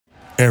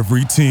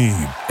Every team,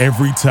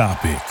 every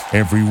topic,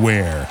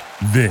 everywhere.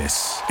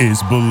 This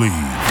is Believe.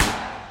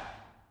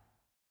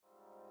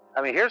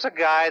 I mean, here's a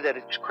guy that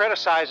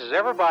criticizes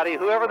everybody,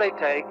 whoever they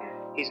take.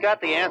 He's got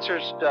the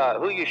answers to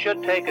who you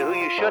should take and who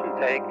you shouldn't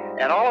take.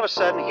 And all of a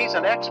sudden, he's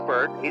an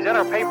expert. He's in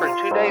our papers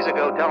 2 days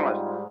ago telling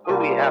us who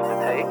we have to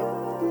take.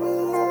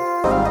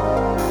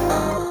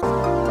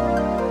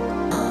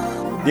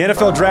 The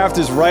NFL draft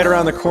is right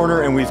around the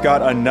corner, and we've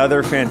got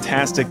another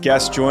fantastic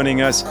guest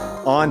joining us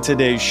on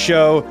today's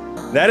show.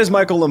 That is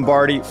Michael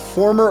Lombardi,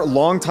 former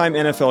longtime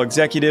NFL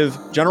executive,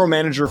 general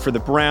manager for the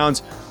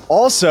Browns.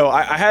 Also,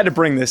 I had to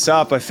bring this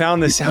up. I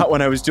found this out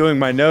when I was doing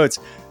my notes,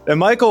 that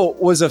Michael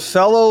was a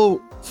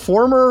fellow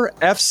former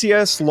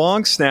FCS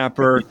long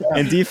snapper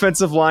and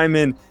defensive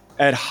lineman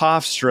at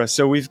Hofstra.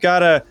 So we've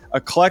got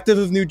a collective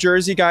of New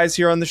Jersey guys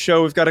here on the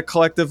show. We've got a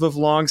collective of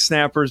long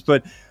snappers.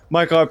 But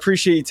Michael, I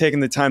appreciate you taking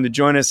the time to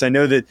join us. I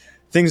know that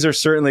things are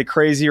certainly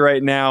crazy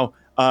right now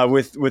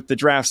with the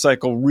draft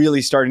cycle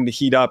really starting to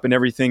heat up and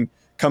everything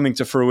coming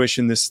to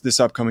fruition this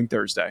upcoming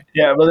Thursday.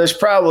 Yeah, but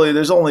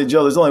there's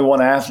only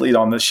one athlete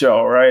on the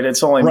show, right?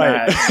 It's only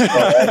right.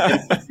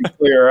 Matt. To be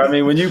clear. I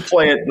mean, when you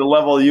play at the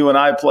level you and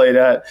I played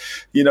at,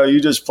 you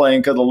just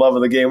playing because of the love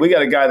of the game. We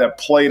got a guy that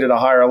played at a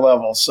higher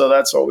level, so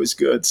that's always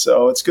good.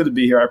 So it's good to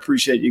be here. I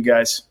appreciate you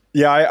guys.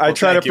 Yeah, I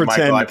try to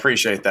pretend. Michael, I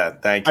appreciate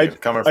that. Thank you.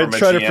 Coming from a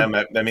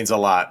GM, that means a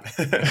lot.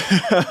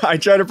 I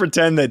try to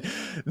pretend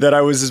that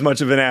I was as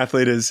much of an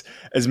athlete as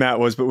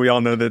Matt was, but we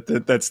all know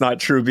that that's not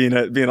true. Being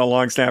a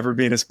long snapper,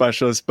 being a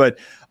specialist. But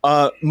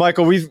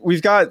Michael,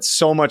 we've got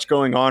so much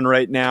going on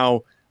right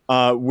now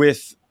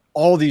with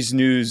all these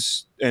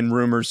news and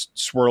rumors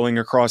swirling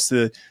across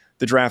the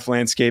draft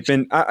landscape.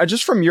 And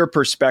just from your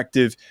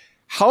perspective,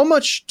 how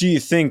much do you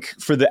think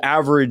for the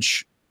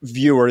average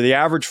viewer, the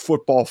average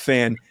football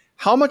fan,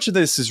 how much of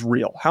this is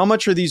real? How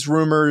much are these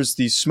rumors,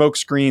 these smoke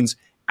screens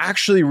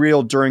actually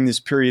real during this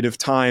period of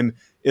time,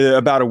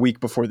 about a week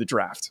before the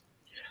draft?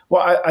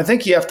 Well, I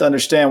think you have to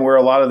understand where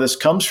a lot of this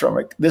comes from.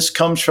 This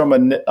comes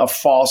from a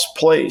false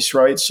place,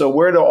 right? So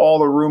where do all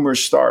the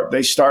rumors start?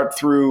 They start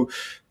through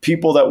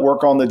people that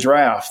work on the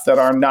draft that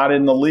are not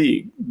in the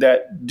league,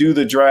 that do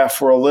the draft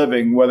for a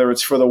living, whether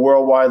it's for the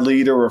Worldwide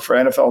Leader or for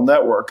NFL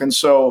Network. And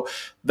so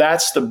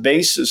that's the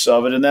basis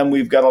of it. And then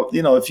we've got,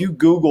 if you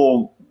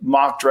Google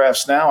mock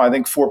drafts now, I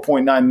think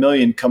 4.9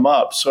 million come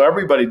up. So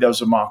everybody does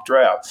a mock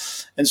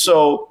draft. And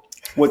so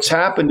what's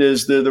happened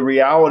is the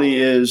reality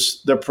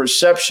is the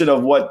perception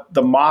of what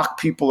the mock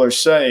people are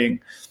saying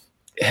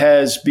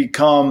has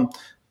become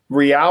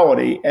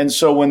reality. And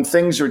so when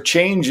things are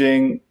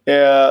changing,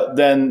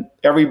 then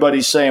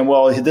everybody's saying,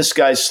 well, this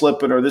guy's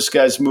slipping or this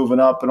guy's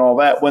moving up and all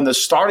that, when the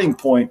starting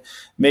point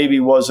maybe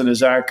wasn't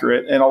as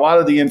accurate. And a lot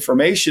of the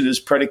information is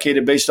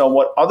predicated based on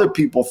what other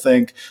people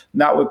think,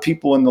 not what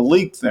people in the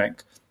league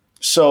think.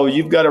 So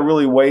you've got to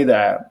really weigh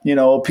that.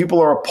 People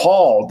are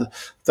appalled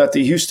that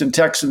the Houston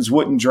Texans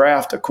wouldn't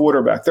draft a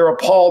quarterback. They're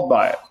appalled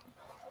by it.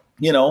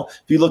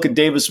 If you look at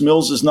Davis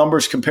Mills'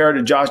 numbers compared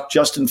to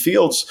Justin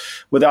Fields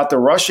without the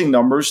rushing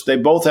numbers, they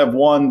both have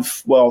won.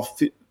 Well,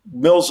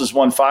 Mills has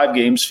won 5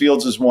 games.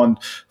 Fields has won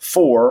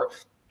 4.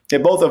 They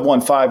both have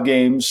won 5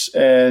 games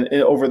and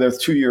over their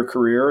 2-year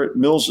career.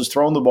 Mills has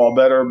thrown the ball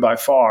better by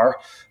far.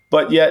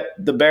 But yet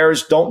the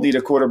Bears don't need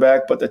a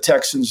quarterback, but the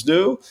Texans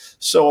do.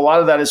 So a lot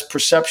of that is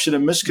perception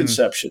and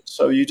misconception.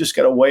 So you just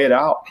got to weigh it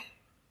out.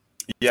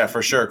 Yeah,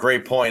 for sure.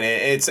 Great point.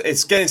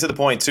 It's getting to the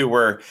point, too,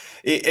 where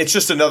it's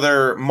just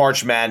another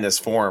March Madness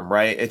form,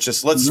 right? It's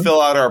just let's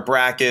fill out our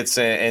brackets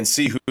and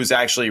see who's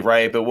actually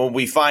right. But when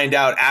we find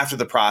out after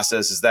the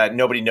process is that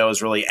nobody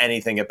knows really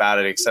anything about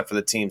it except for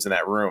the teams in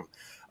that room.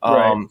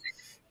 Right.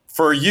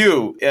 For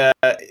you,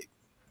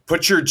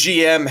 put your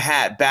GM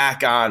hat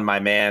back on, my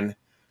man.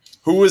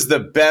 Who was the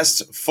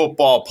best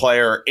football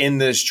player in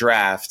this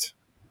draft?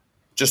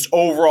 Just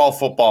overall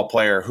football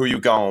player. Who you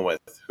going with?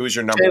 Who's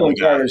your number one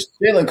guy?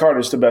 Jalen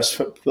Carter's the best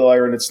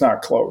player, and it's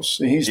not close.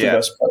 He's the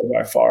best player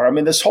by far. I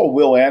mean, this whole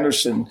Will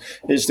Anderson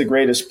is the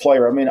greatest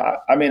player.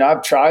 I mean,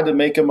 I've tried to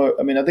make him I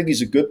think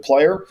he's a good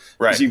player.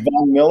 Right. Is he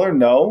Von Miller?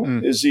 No.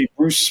 Is he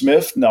Bruce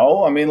Smith?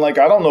 No. I mean, I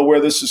don't know where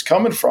this is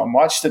coming from.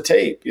 Watch the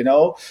tape,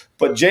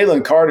 But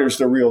Jalen Carter's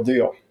the real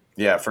deal.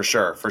 Yeah, for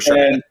sure.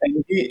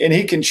 And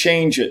he can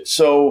change it.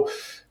 So,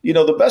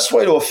 the best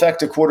way to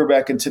affect a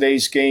quarterback in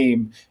today's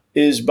game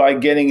is by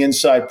getting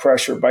inside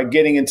pressure, by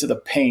getting into the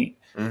paint,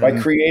 by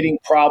creating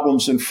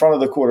problems in front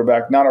of the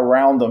quarterback, not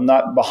around them,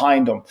 not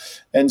behind them.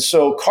 And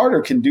so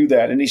Carter can do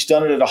that, and he's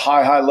done it at a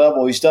high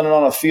level. He's done it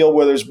on a field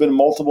where there's been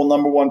multiple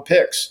number 1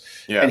 picks,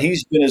 and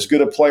he's been as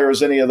good a player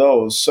as any of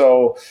those.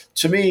 So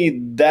to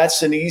me,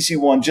 that's an easy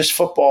one, just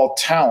football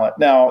talent.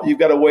 Now, you've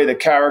got to weigh the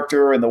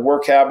character and the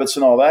work habits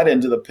and all that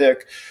into the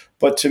pick.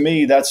 But to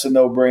me, that's a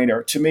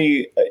no-brainer. To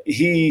me,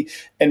 he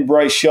and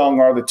Bryce Young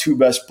are the 2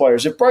 best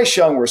players. If Bryce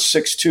Young were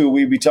 6'2",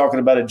 we'd be talking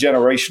about a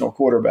generational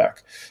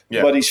quarterback.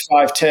 Yeah. But he's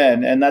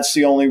 5'10", and that's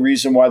the only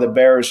reason why the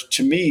Bears,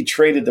 to me,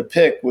 traded the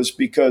pick was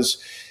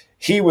because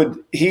you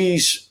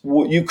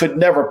could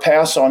never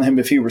pass on him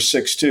if he were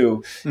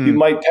 6'2". You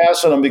might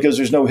pass on him because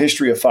there's no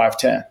history of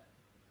 5'10".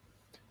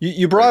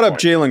 You brought up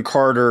Jalen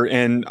Carter,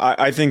 and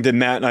I think that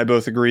Matt and I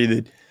both agree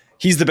that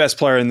he's the best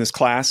player in this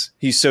class.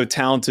 He's so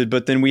talented.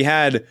 But then we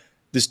had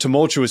this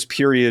tumultuous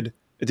period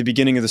at the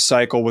beginning of the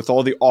cycle with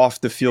all the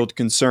off-the-field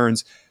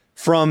concerns.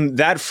 From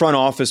that front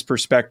office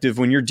perspective,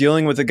 when you're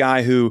dealing with a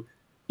guy who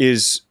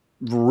is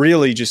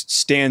really just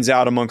stands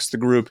out amongst the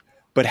group,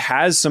 but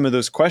has some of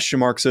those question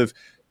marks of,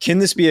 can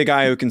this be a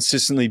guy who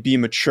consistently be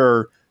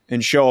mature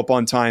and show up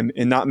on time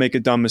and not make a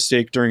dumb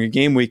mistake during a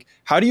game week?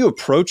 How do you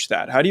approach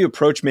that? How do you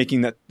approach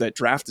making that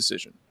draft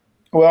decision?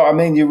 Well, I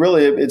mean,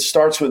 it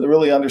starts with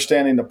really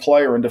understanding the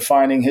player and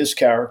defining his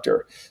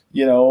character,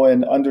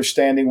 and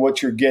understanding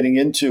what you're getting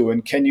into,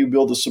 and can you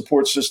build a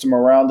support system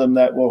around him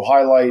that will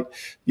highlight,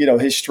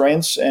 his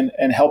strengths and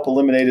help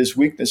eliminate his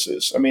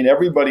weaknesses. I mean,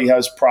 everybody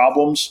has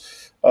problems.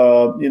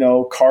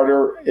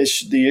 Carter,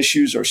 the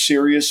issues are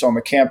serious on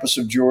the campus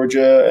of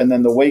Georgia. And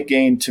then the weight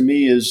gain to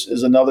me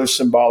is another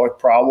symbolic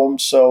problem.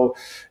 So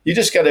you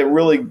just got to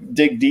really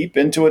dig deep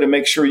into it and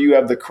make sure you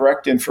have the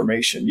correct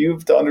information. You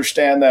have to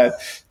understand that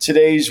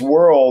today's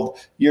world,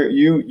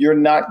 you're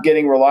not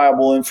getting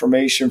reliable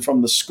information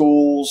from the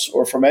schools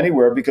or from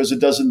anywhere because it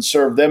doesn't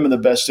serve them in the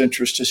best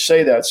interest to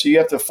say that. So you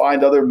have to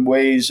find other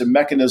ways and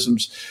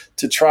mechanisms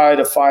to try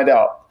to find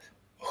out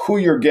who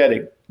you're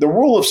getting. The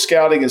rule of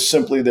scouting is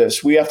simply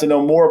this: we have to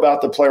know more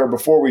about the player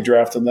before we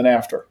draft him than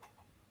after.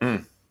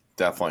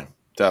 Definitely.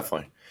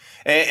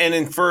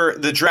 And for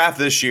the draft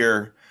this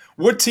year,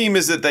 what team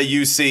is it that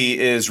you see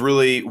is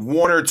really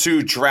one or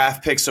two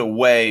draft picks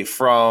away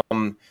from,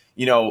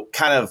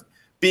 kind of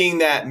being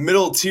that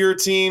middle tier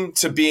team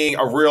to being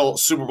a real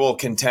Super Bowl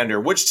contender?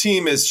 Which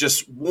team is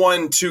just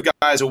 1-2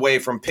 guys away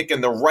from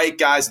picking the right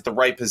guys at the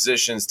right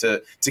positions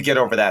to get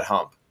over that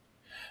hump?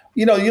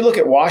 You look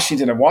at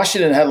Washington. If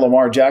Washington had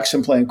Lamar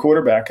Jackson playing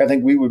quarterback, I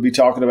think we would be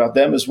talking about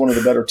them as one of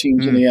the better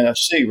teams in the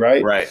NFC,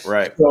 right? Right.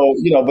 So,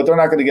 but they're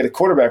not going to get a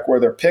quarterback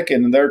where they're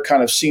picking, and they're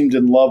kind of seemed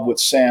in love with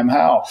Sam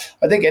Howell.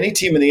 I think any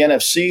team in the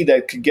NFC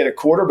that could get a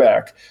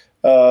quarterback,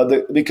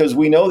 because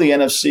we know the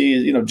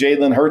NFC,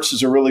 Jalen Hurts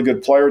is a really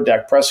good player.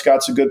 Dak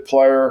Prescott's a good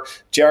player.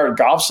 Jared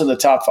Goff's in the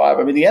top 5.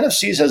 I mean, the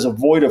NFC has a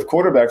void of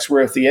quarterbacks,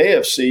 where if the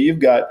AFC, you've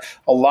got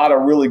a lot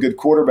of really good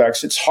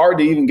quarterbacks. It's hard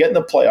to even get in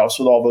the playoffs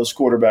with all those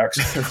quarterbacks.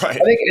 Right.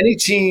 I think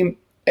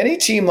any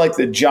team like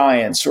the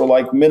Giants or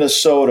like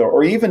Minnesota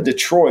or even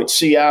Detroit,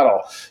 Seattle,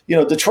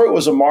 Detroit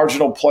was a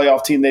marginal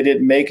playoff team. They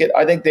didn't make it.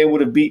 I think they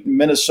would have beaten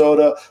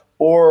Minnesota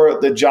or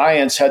the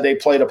Giants had they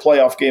played a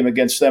playoff game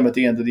against them at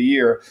the end of the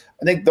year.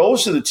 I think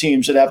those are the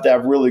teams that have to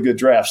have really good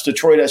drafts.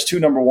 Detroit has 2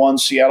 number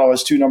ones. Seattle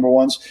has 2 number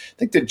ones. I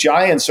think the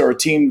Giants are a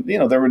team, they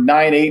were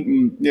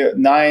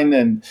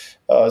 9-7-1.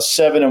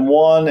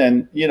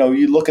 And,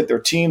 you look at their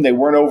team, they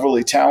weren't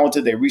overly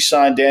talented. They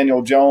re-signed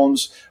Daniel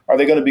Jones. Are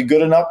they going to be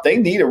good enough? They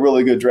need a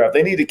really good draft.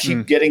 They need to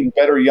keep getting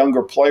better,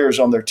 younger players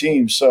on their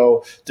team.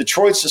 So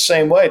Detroit's the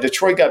same way.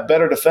 Detroit got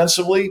better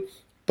defensively.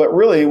 But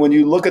really, when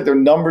you look at their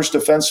numbers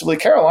defensively,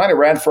 Carolina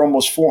ran for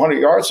almost 400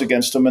 yards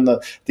against them in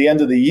the end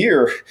of the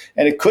year,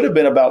 and it could have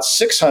been about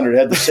 600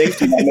 had the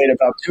safety not made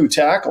about 2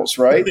 tackles,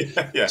 right?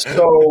 Yeah.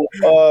 So,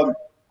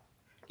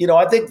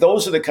 I think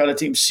those are the kind of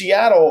teams.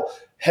 Seattle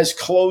has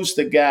closed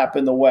the gap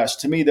in the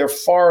West. To me, they're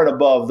far and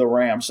above the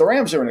Rams. The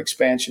Rams are an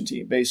expansion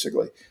team,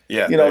 basically.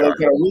 Yeah, they've got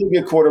a really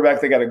good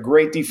quarterback. They got a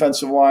great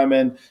defensive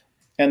lineman.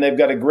 And they've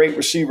got a great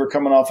receiver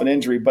coming off an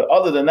injury. But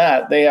other than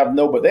that, they have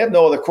no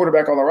other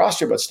quarterback on the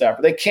roster but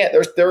Stafford. They can't.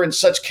 They're in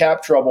such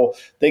cap trouble.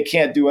 They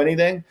can't do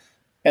anything.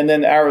 And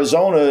then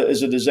Arizona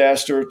is a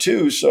disaster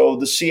too. So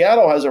the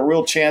Seattle has a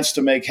real chance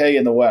to make hay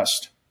in the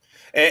West.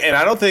 And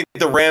I don't think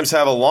the Rams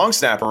have a long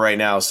snapper right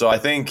now. So I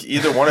think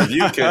either one of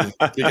you could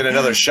get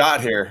another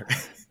shot here.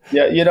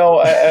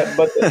 Yeah,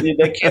 but they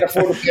can't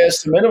afford to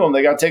pass the minimum.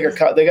 They got to take a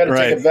cut. They got to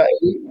take a vet.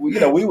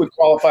 We would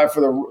qualify for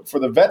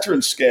the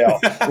veteran scale.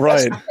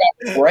 Right.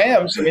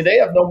 Rams. I mean, they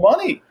have no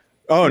money.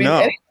 Oh,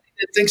 no.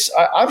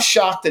 I'm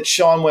shocked that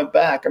Sean went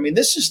back. I mean,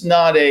 this is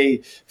not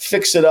a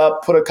fix it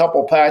up, put a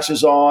couple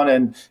patches on,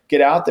 and get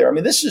out there. I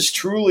mean, this is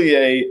truly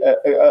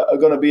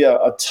going to be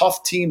a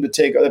tough team to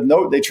take.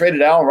 They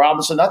traded Allen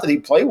Robinson. Not that he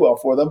played well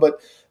for them,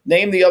 but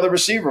name the other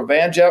receiver: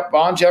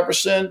 Von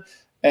Jefferson.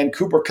 And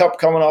Cooper Kupp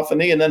coming off a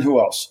knee, and then who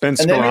else? Ben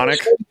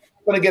Skoranek.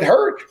 Going to get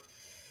hurt.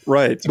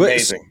 Right. It's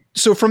amazing.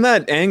 So from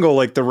that angle,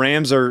 like the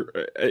Rams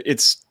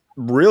it's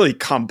really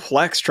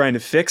complex trying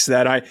to fix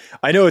that.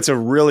 I know it's a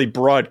really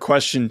broad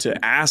question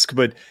to ask,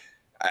 but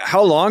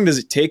how long does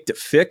it take to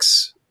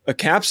fix a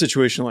cap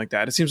situation like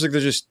that? It seems like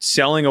they're just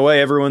selling away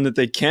everyone that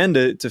they can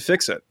to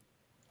fix it.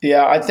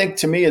 Yeah, I think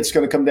to me it's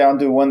going to come down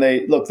to when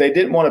they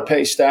didn't want to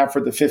pay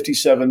Stafford the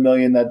 $57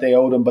 million that they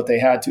owed him, but they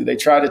had to. They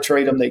tried to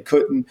trade him, they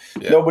couldn't.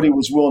 Yeah. Nobody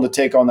was willing to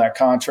take on that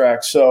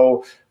contract,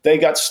 so they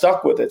got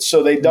stuck with it.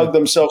 So they dug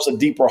themselves a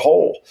deeper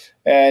hole.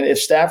 And if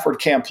Stafford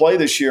can't play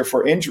this year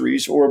for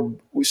injuries or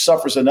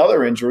suffers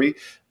another injury,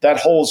 that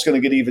hole is going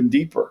to get even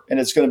deeper, and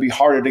it's going to be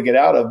harder to get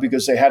out of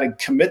because they had to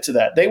commit to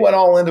that. They went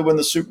all in to win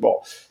the Super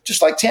Bowl,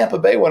 just like Tampa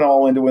Bay went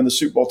all in to win the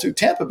Super Bowl too.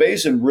 Tampa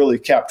Bay's in really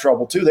cap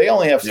trouble too. They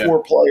only have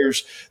 4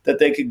 players that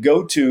they could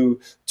go to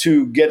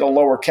get a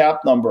lower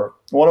cap number.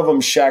 One of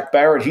them, Shaq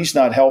Barrett, he's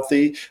not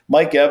healthy.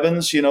 Mike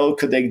Evans,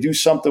 could they do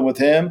something with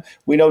him?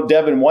 We know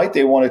Devin White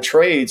they want to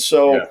trade.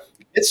 So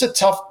it's a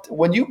tough –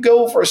 when you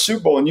go for a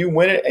Super Bowl and you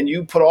win it and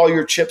you put all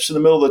your chips in the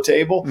middle of the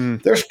table,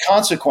 there's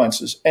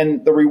consequences.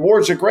 And the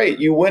rewards are great.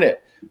 You win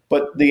it.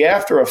 But the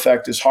after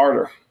effect is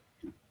harder.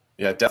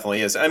 Yeah, it definitely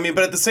is. I mean,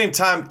 but at the same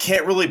time,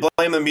 can't really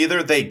blame them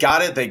either. They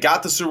got it. They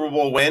got the Super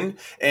Bowl win,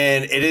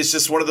 and it is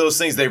just one of those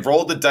things. They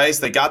rolled the dice.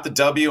 They got the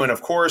W, and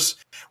of course,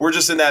 we're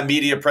just in that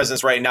media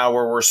presence right now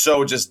where we're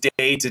so just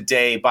day to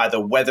day by the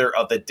weather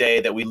of the day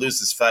that we lose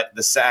the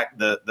sight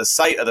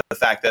of the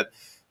fact that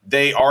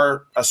they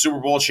are a Super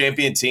Bowl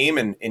champion team,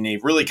 and you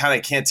really kind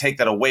of can't take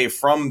that away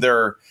from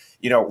their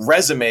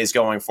resumes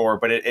going forward.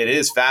 But it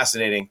is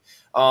fascinating.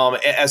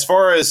 As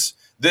far as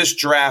this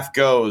draft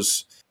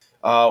goes.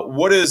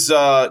 What is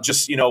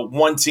just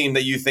one team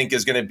that you think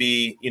is going to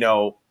be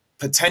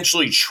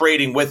potentially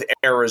trading with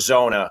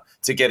Arizona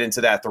to get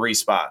into that 3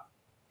 spot?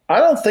 I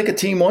don't think a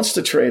team wants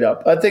to trade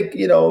up. I think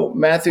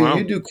Matthew,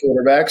 you do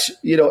quarterbacks.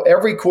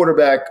 Every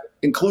quarterback,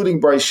 including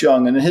Bryce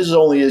Young, and his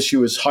only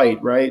issue is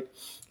height, right?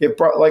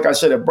 Like I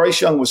said, if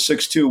Bryce Young was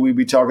 6'2", we'd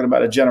be talking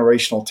about a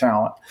generational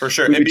talent for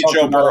sure. It'd be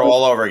Joe Burrow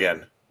all over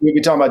again. We'd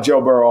be talking about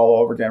Joe Burrow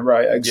all over again,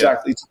 right?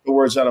 Exactly. Took the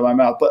words out of my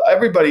mouth. But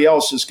everybody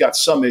else has got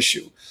some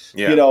issue.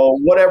 Yeah.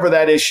 Whatever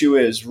that issue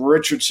is.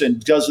 Richardson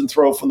doesn't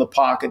throw from the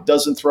pocket,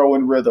 doesn't throw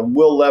in rhythm.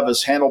 Will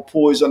Levis handle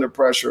poise under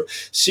pressure.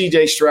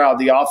 C.J. Stroud,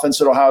 the offense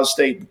at Ohio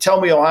State.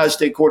 Tell me Ohio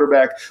State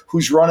quarterback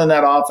who's running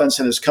that offense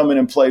and has come in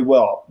and played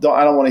well.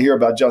 I don't want to hear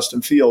about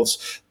Justin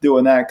Fields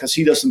doing that because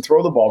he doesn't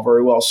throw the ball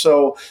very well.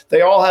 So they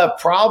all have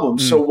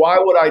problems. So why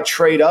would I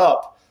trade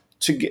up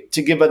to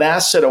give an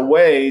asset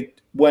away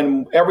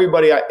when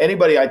anybody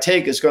I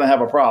take is going to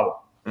have a problem?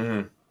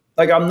 Mm-hmm.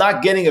 Like, I'm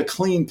not getting a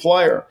clean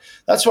player.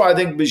 That's why I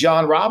think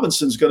Bijan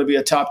Robinson's going to be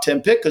a top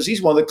 10 pick because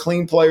he's one of the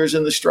clean players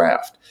in this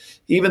draft.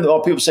 Even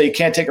though people say you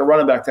can't take a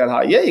running back that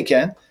high. Yeah, you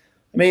can.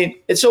 I mean,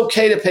 it's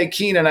okay to pay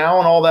Keenan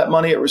Allen all that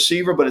money at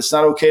receiver, but it's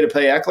not okay to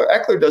pay Eckler.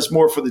 Eckler does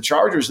more for the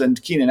Chargers than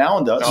Keenan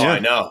Allen does. Oh,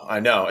 yeah. I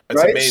know.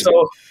 It's amazing.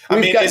 So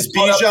is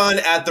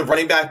Bijan at the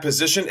running back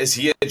position? Is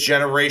he a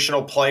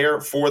generational player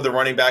for the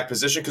running back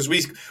position? Because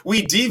we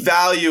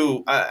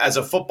devalue as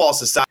a football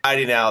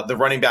society now the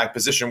running back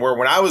position, where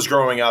when I was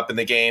growing up in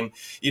the game,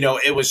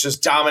 it was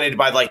just dominated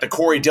by like the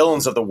Corey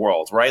Dillons of the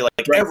world, right?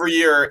 Like every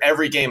year,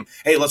 every game,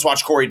 hey, let's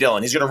watch Corey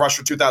Dillon. He's going to rush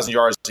for 2,000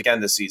 yards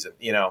again this season,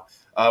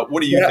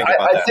 What do you think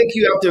about that? I think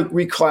you have to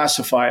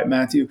reclassify it,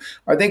 Matthew.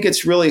 I think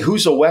it's really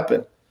who's a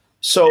weapon.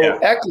 So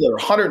Eckler,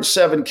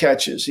 107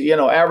 catches,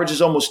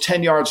 averages almost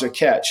 10 yards a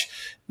catch.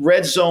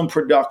 Red zone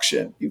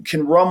production. You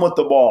can run with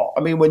the ball.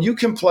 I mean, when you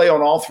can play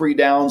on all 3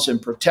 downs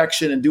and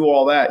protection and do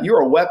all that,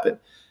 you're a weapon.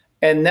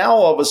 And now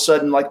all of a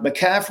sudden, like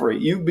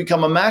McCaffrey, you've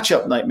become a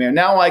matchup nightmare.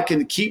 Now I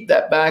can keep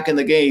that back in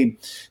the game.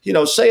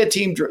 Say a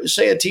team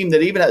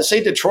that even has,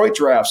 say Detroit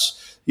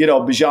drafts,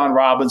 Bijan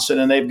Robinson,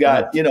 and they've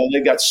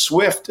got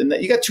Swift, and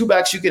you got 2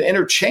 backs you can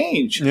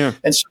interchange. Yeah.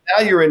 And so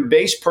now you're in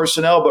base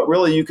personnel, but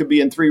really you could be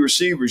in 3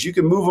 receivers. You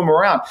can move them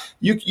around.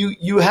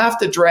 You have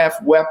to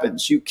draft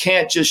weapons. You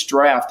can't just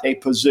draft a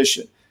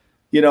position.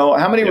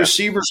 How many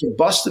receivers are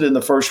busted in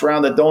the first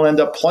round that don't end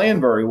up playing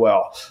very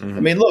well? Mm-hmm. I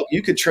mean, look,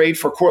 you could trade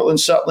for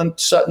Cortland Sutton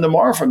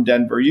tomorrow from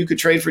Denver. You could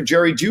trade for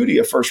Jerry Jeudy,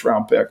 a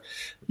first-round pick.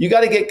 You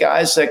got to get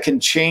guys that can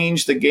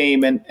change the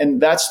game,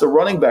 and that's the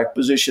running back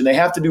position. They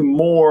have to do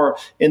more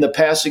in the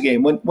passing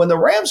game. When the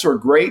Rams were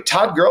great,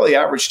 Todd Gurley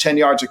averaged 10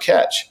 yards a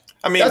catch.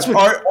 I mean,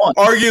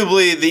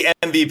 arguably the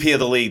MVP of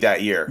the league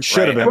that year.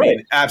 Should have been. I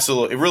mean,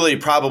 absolutely. It really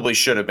probably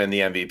should have been the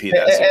MVP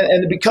that season.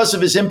 And because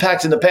of his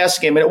impact in the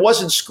passing game, and it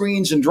wasn't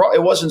screens and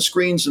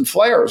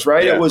flares,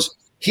 right? Yeah.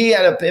 He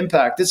had an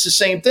impact. It's the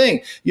same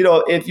thing.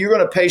 If you're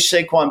going to pay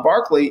Saquon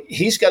Barkley,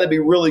 he's got to be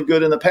really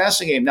good in the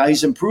passing game. Now,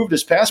 he's improved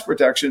his pass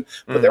protection,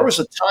 but there was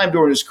a time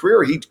during his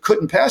career he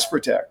couldn't pass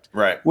protect,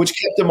 which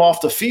kept him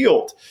off the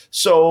field.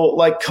 So,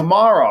 like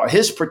Kamara,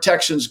 his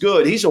protection's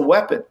good. He's a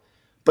weapon.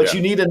 But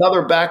you need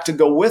another back to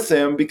go with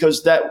him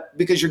because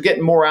you're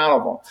getting more out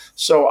of him.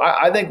 So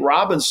I think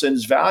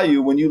Robinson's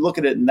value, when you look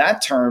at it in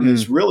that term,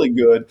 is really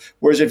good.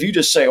 Whereas if you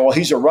just say, well,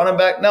 he's a running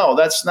back, no,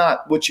 that's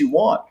not what you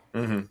want.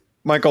 Mm-hmm.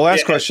 Michael,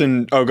 last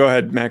question. Oh, go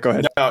ahead, Matt. Go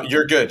ahead. No,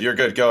 you're good.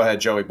 Go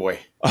ahead, Joey boy.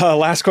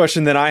 Last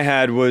question that I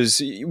had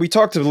was, we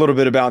talked a little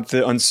bit about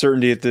the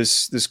uncertainty at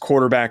this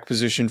quarterback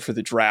position for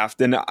the draft.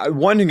 And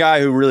one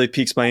guy who really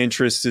piques my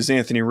interest is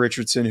Anthony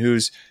Richardson,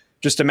 who's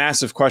just a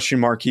massive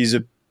question mark. He's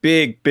a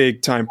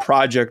big time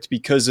project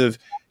because of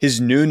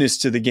his newness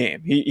to the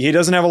game. He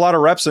doesn't have a lot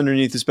of reps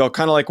underneath his belt,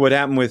 kind of like what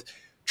happened with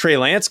Trey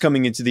Lance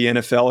coming into the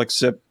NFL,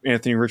 except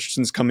Anthony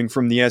Richardson's coming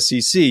from the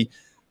SEC.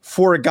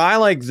 For a guy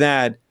like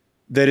that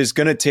is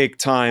going to take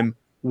time,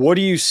 what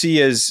do you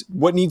see as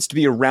what needs to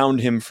be around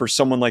him for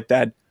someone like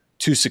that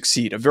to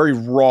succeed, a very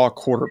raw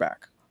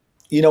quarterback?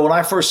 When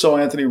I first saw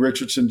Anthony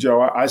Richardson,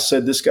 Joe, I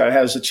said this guy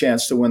has a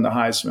chance to win the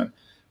Heisman.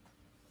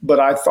 But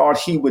I thought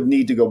he would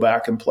need to go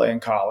back and play in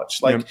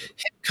college. Him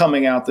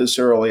coming out this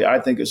early, I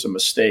think is a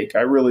mistake.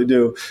 I really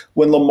do.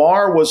 When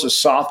Lamar was a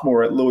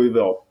sophomore at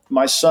Louisville,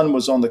 my son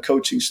was on the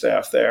coaching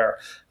staff there.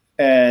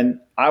 And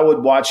I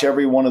would watch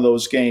every one of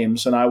those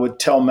games, and I would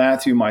tell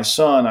Matthew, my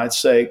son, I'd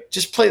say,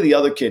 just play the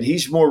other kid.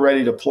 He's more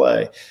ready to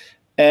play.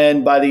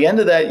 And by the end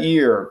of that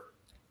year,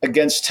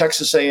 against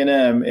Texas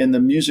A&M in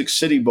the Music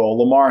City Bowl,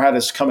 Lamar had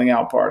his coming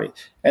out party.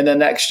 And then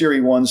next year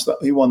he won the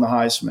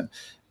Heisman.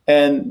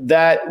 And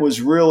that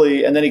was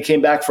really – and then he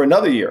came back for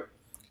another year.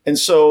 And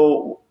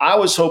so I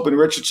was hoping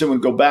Richardson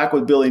would go back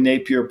with Billy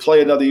Napier,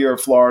 play another year at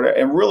Florida,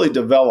 and really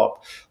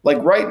develop. Like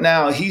right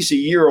now, he's a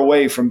year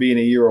away from being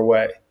a year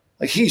away.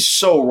 Like he's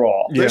so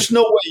raw. Yeah. There's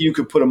no way you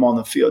could put him on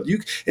the field.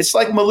 It's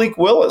like Malik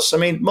Willis. I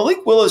mean,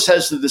 Malik Willis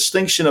has the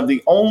distinction of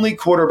the only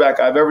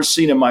quarterback I've ever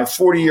seen in my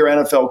 40-year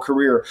NFL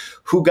career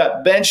who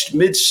got benched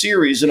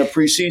mid-series in a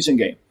preseason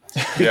game.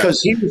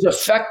 Because he was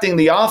affecting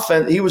the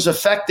offense. He was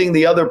affecting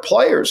the other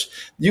players.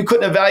 You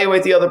couldn't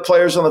evaluate the other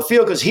players on the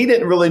field because he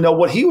didn't really know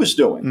what he was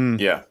doing.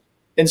 Yeah.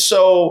 And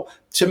so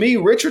to me,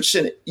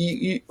 Richardson,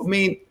 I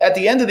mean, at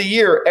the end of the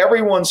year,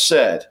 everyone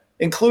said,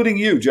 including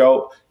you,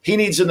 Joe, he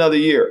needs another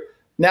year.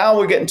 Now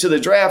we're getting to the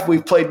draft.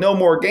 We've played no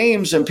more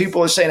games, and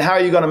people are saying, how are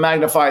you going to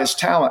magnify his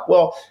talent?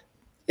 Well,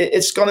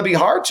 it's going to be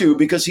hard to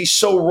because he's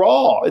so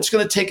raw. It's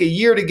going to take a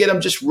year to get him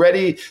just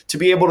ready to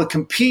be able to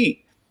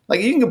compete.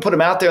 Like you can put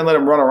him out there and let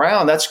him run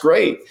around. That's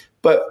great.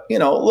 But,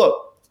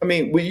 look, I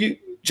mean,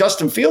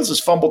 Justin Fields has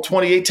fumbled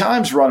 28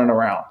 times running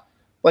around.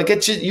 Like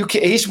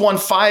he's won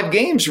 5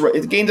 games,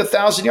 gained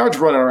 1,000 yards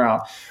running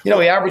around. He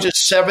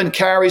averages 7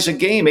 carries a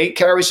game, 8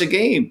 carries a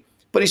game,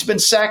 but he's been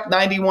sacked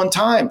 91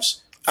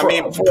 times. For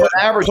an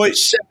average of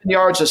 7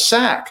 yards a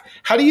sack.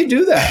 How do you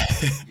do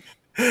that?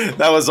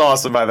 That was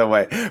awesome, by the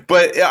way.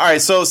 But all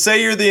right, so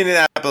say you're the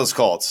Indianapolis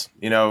Colts.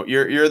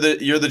 You're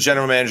the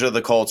general manager of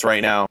the Colts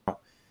right now.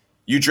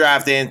 You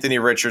draft Anthony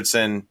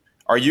Richardson.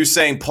 Are you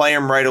saying play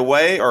him right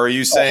away, or are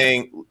you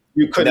saying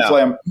you couldn't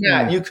play him?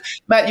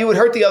 Matt, you would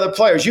hurt the other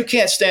players. You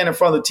can't stand in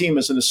front of the team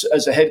as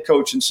a head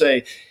coach and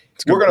say,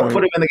 we're going to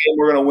put him in the game.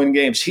 We're going to win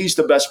games. He's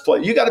the best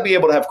player. You got to be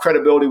able to have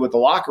credibility with the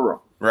locker room.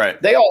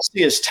 Right. They all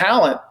see his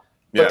talent.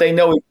 But they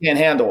know he can't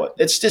handle it.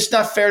 It's just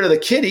not fair to the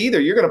kid either.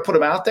 You're going to put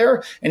him out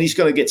there, and he's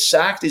going to get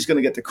sacked. He's going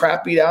to get the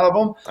crap beat out of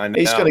him. I know.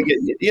 He's going to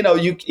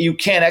get, you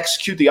can't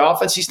execute the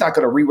offense. He's not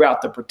going to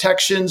reroute the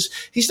protections.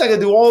 He's not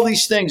going to do all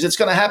these things. It's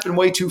going to happen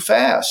way too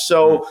fast.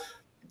 So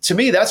to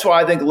me, that's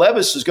why I think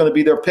Levis is going to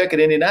be their pick at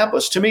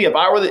Indianapolis. To me, if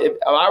I were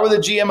the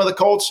GM of the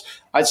Colts,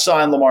 I'd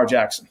sign Lamar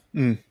Jackson.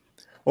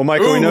 Well,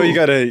 Michael, we know you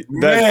got to –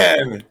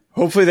 man.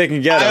 Hopefully they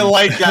can get him. I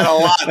like that a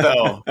lot,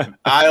 though.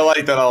 I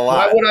like that a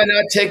lot. Why would I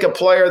not take a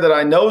player that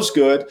I know is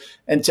good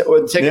and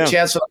take a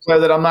chance on a player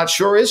that I'm not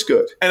sure is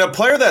good? And a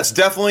player that's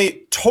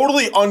definitely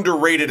totally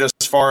underrated as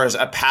far as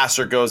a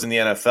passer goes in the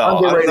NFL.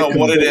 Underrated. I don't know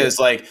what it is.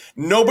 Like,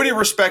 nobody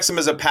respects him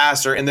as a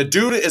passer, and the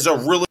dude is a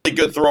really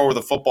good thrower of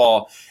the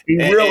football. He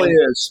really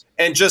is.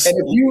 And just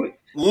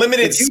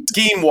limited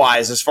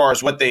scheme-wise as far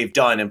as what they've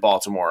done in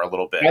Baltimore a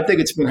little bit. I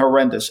think it's been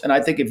horrendous. And I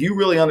think if you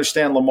really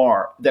understand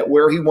Lamar, that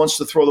where he wants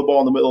to throw the ball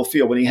in the middle of the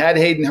field, when he had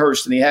Hayden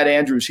Hurst and he had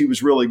Andrews, he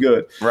was really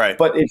good. Right.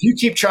 But if you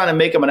keep trying to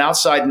make him an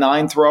outside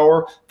 9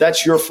 thrower,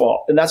 that's your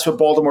fault. And that's what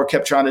Baltimore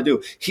kept trying to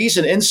do. He's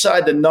an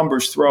inside the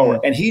numbers thrower,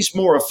 and he's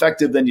more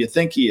effective than you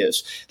think he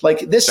is.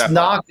 Like this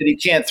knock that he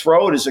can't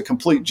throw it is a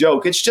complete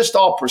joke. It's just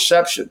all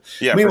perception.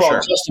 Yeah,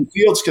 Meanwhile, Justin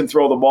Fields can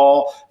throw the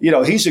ball.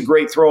 He's a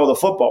great thrower of the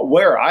football.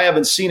 Where? I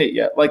haven't seen it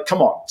yet. Like,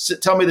 come on.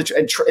 Tell me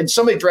and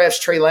somebody drafts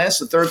Trey Lance,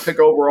 the 3rd pick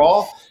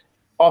overall,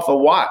 off of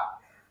what?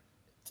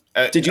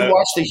 Did you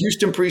watch the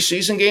Houston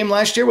preseason game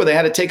last year where they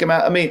had to take him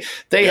out? I mean,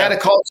 they had to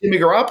call Jimmy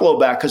Garoppolo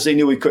back because they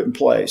knew he couldn't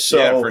play. So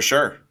yeah, for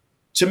sure.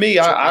 To me,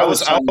 I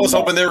was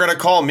hoping they were going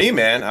to call me,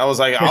 man. I was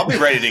like, I'll be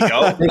ready to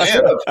go.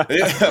 But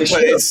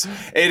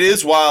it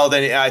is wild,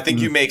 and I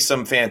think you make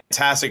some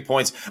fantastic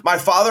points. My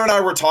father and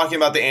I were talking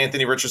about the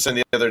Anthony Richardson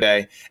the other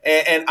day,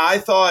 and I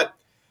thought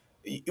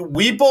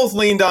we both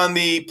leaned on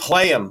the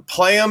play him,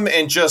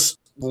 and just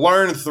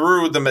learn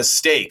through the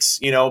mistakes,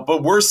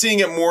 but we're seeing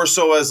it more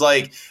so as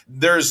like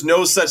there's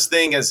no such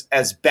thing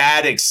as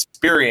bad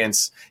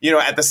experience.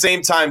 At the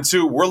same time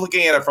too, we're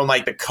looking at it from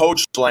like the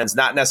coach lens,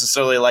 not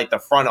necessarily like the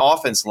front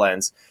offense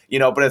lens,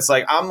 but it's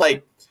like I'm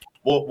like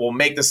we'll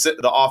make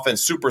the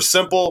offense super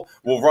simple.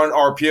 We'll run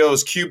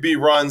RPOs, QB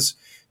runs,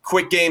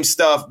 quick game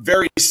stuff,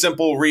 very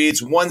simple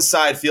reads, one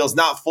side fields,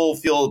 not full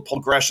field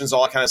progressions,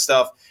 all that kind of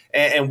stuff.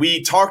 And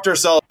we talked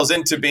ourselves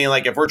into being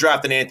like, if we're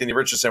drafting Anthony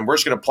Richardson, we're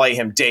just going to play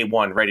him day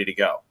one, ready to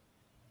go.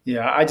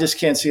 Yeah, I just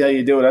can't see how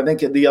you do it. I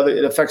think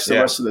it affects the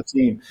rest of the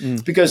team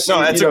because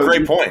that's a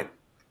great point.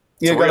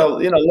 You're gonna,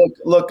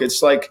 look.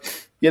 It's like,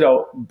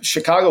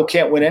 Chicago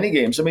can't win any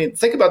games. I mean,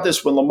 think about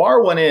this: when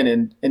Lamar went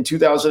in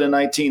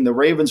 2019, the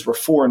Ravens were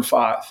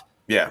 4-5.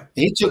 Yeah.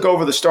 He took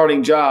over the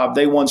starting job.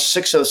 They won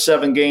 6 of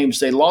 7 games.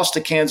 They lost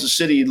to Kansas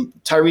City.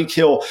 Tyreek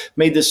Hill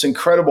made this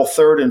incredible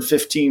 3rd and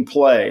 15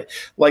 play.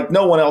 Like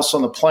no one else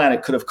on the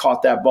planet could have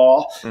caught that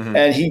ball.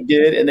 And he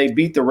did. And they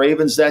beat the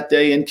Ravens that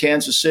day in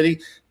Kansas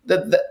City.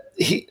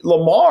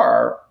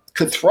 Lamar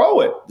could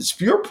throw it.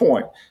 It's your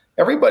point.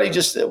 Everybody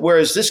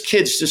whereas this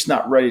kid's just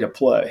not ready to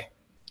play.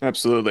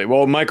 Absolutely.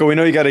 Well, Michael, we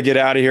know you got to get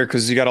out of here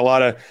because you got a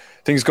lot of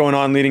things going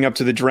on leading up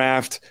to the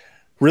draft.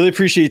 Really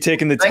appreciate you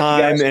taking the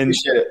time, and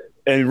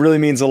it really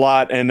means a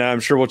lot. And I'm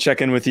sure we'll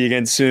check in with you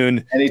again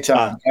soon.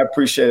 Anytime. I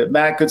appreciate it.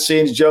 Matt, good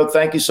seeing you. Joe,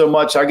 thank you so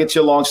much. I'll get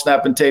you a long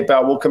snap and tape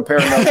out. We'll compare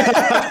notes.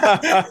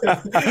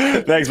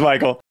 Thanks,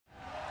 Michael.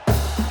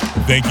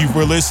 Thank you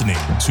for listening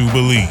to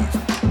Believe.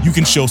 You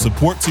can show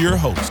support to your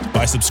host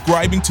by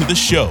subscribing to the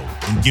show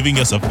and giving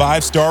us a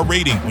 5-star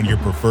rating on your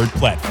preferred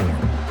platform.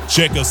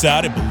 Check us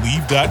out at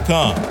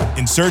Believe.com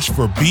and search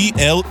for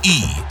BLEAV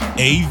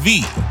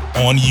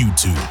on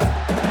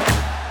YouTube.